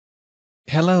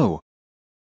Hello.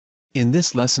 In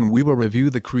this lesson we will review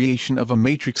the creation of a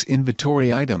matrix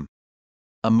inventory item.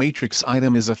 A matrix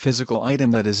item is a physical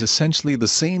item that is essentially the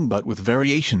same but with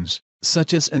variations,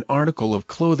 such as an article of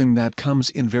clothing that comes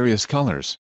in various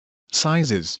colors,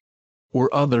 sizes,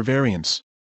 or other variants.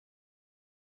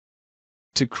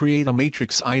 To create a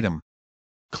matrix item,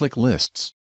 click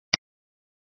Lists,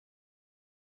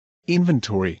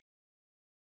 Inventory,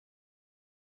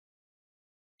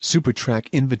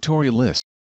 SuperTrack Inventory List.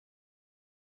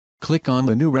 Click on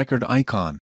the new record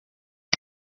icon.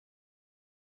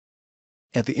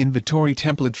 At the Inventory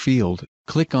Template field,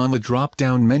 click on the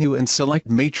drop-down menu and select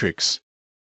Matrix.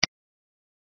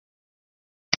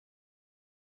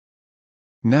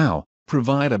 Now,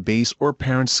 provide a base or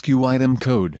parent SKU item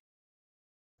code.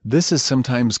 This is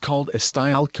sometimes called a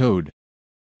style code.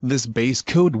 This base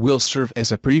code will serve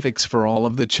as a prefix for all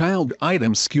of the child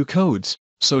item SKU codes,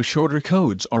 so shorter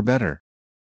codes are better.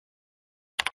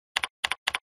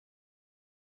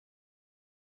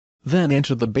 Then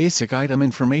enter the basic item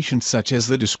information such as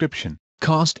the description,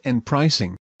 cost and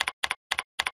pricing.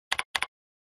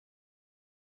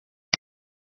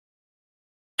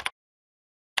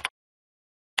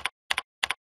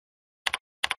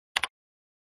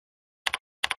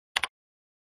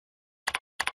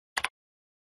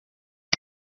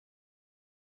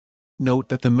 Note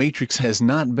that the matrix has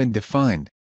not been defined.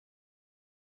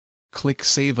 Click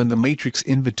Save and the Matrix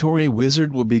Inventory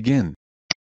Wizard will begin.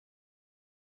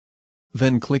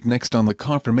 Then click Next on the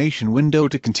confirmation window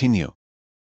to continue.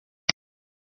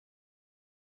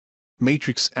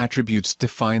 Matrix attributes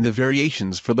define the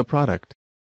variations for the product.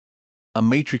 A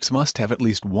matrix must have at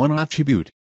least one attribute.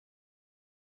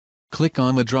 Click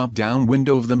on the drop-down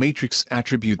window of the matrix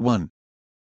attribute 1.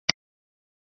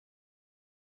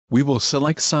 We will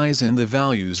select size and the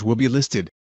values will be listed.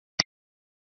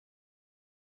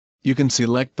 You can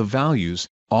select the values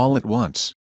all at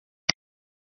once.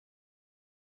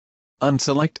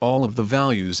 Unselect all of the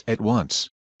values at once.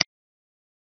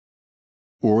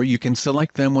 Or you can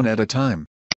select them one at a time.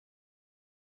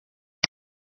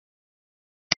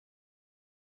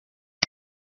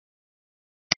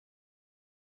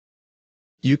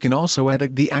 You can also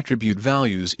edit the attribute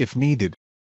values if needed.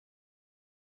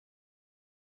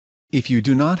 If you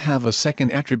do not have a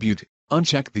second attribute,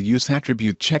 uncheck the Use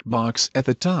Attribute checkbox at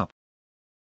the top.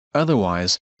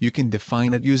 Otherwise, you can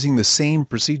define it using the same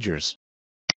procedures.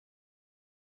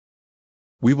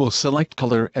 We will select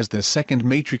color as the second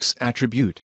matrix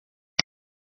attribute.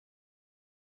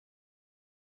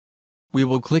 We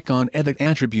will click on Edit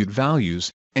Attribute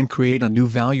Values, and create a new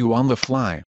value on the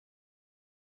fly.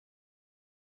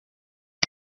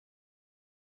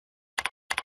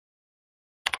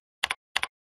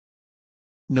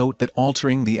 Note that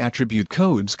altering the attribute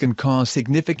codes can cause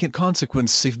significant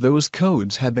consequences if those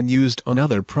codes have been used on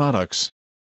other products.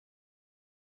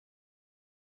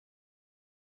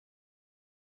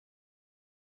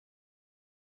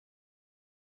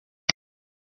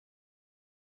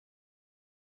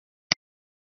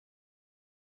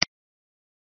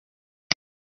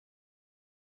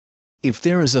 If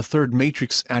there is a third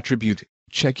matrix attribute,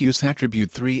 check Use Attribute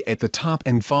 3 at the top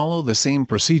and follow the same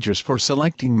procedures for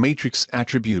selecting matrix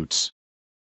attributes.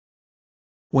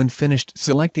 When finished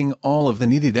selecting all of the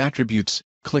needed attributes,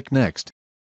 click Next.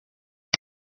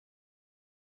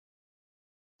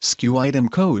 SKU item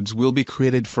codes will be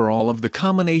created for all of the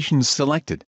combinations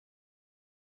selected.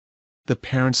 The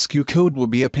parent SKU code will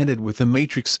be appended with the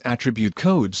matrix attribute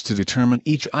codes to determine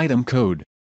each item code.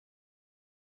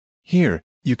 Here,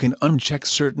 you can uncheck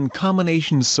certain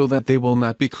combinations so that they will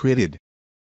not be created.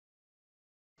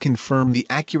 Confirm the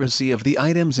accuracy of the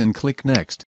items and click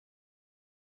Next.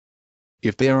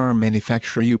 If there are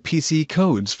manufacturer UPC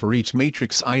codes for each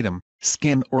matrix item,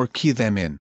 scan or key them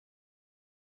in.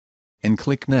 And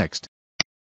click Next.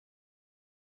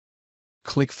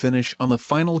 Click Finish on the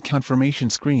final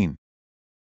confirmation screen.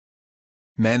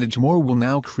 ManageMore will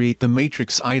now create the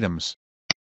matrix items.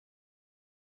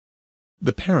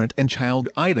 The parent and child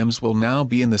items will now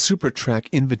be in the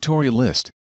SuperTrack inventory list.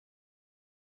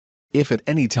 If at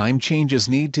any time changes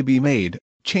need to be made,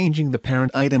 changing the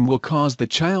parent item will cause the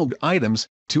child items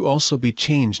to also be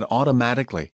changed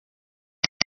automatically.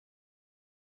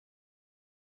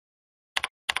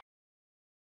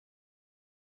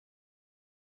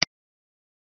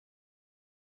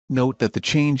 Note that the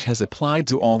change has applied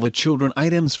to all the children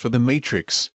items for the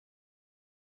matrix.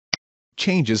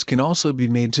 Changes can also be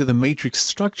made to the matrix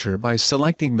structure by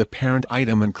selecting the parent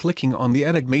item and clicking on the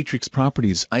Edit Matrix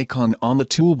Properties icon on the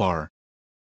toolbar.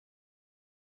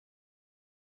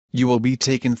 You will be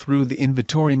taken through the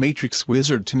Inventory Matrix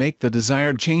Wizard to make the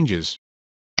desired changes.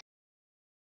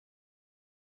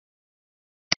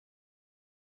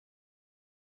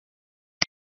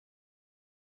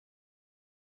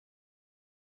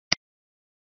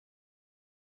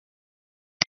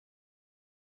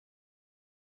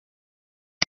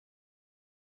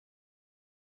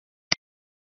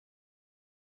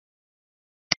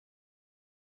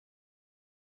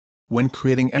 When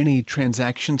creating any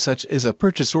transaction such as a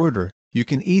purchase order, you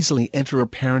can easily enter a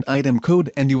parent item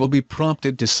code and you will be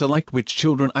prompted to select which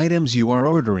children items you are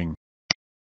ordering.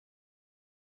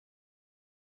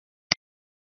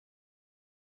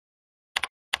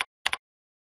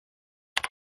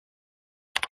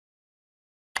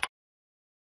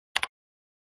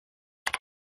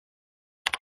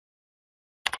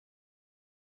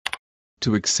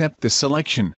 To accept the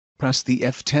selection, press the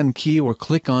F10 key or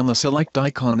click on the select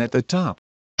icon at the top.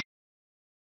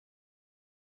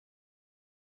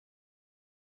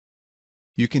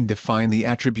 You can define the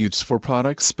attributes for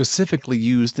products specifically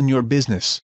used in your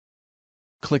business.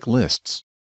 Click Lists.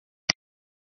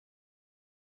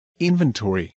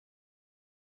 Inventory.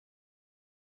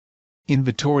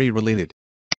 Inventory related.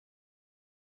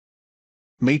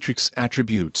 Matrix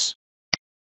attributes.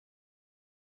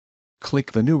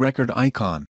 Click the new record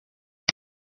icon.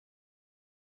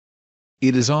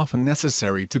 It is often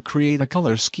necessary to create a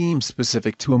color scheme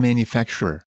specific to a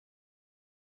manufacturer.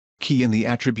 Key in the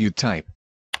attribute type.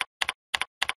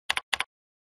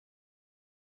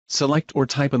 Select or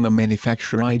type in the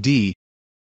manufacturer ID.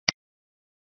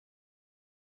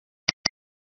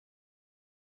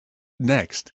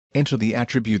 Next, enter the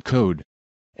attribute code.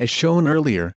 As shown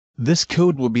earlier, this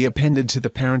code will be appended to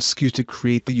the parent SKU to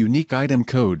create the unique item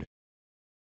code.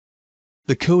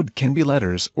 The code can be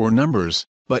letters or numbers,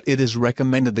 but it is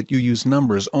recommended that you use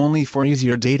numbers only for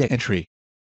easier data entry.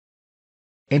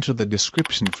 Enter the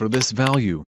description for this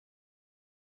value.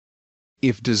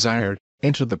 If desired,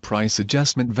 enter the price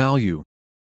adjustment value.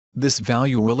 This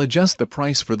value will adjust the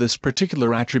price for this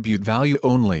particular attribute value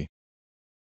only.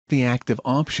 The active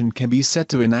option can be set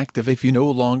to inactive if you no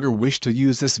longer wish to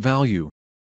use this value.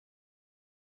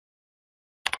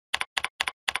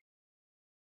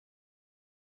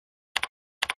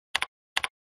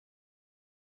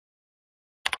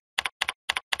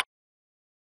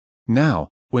 Now,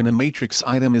 when a matrix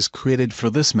item is created for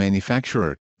this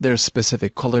manufacturer, their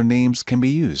specific color names can be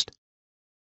used.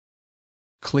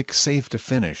 Click Save to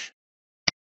finish.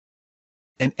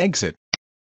 And exit.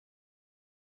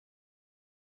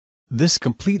 This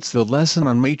completes the lesson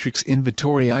on matrix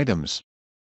inventory items.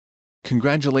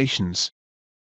 Congratulations!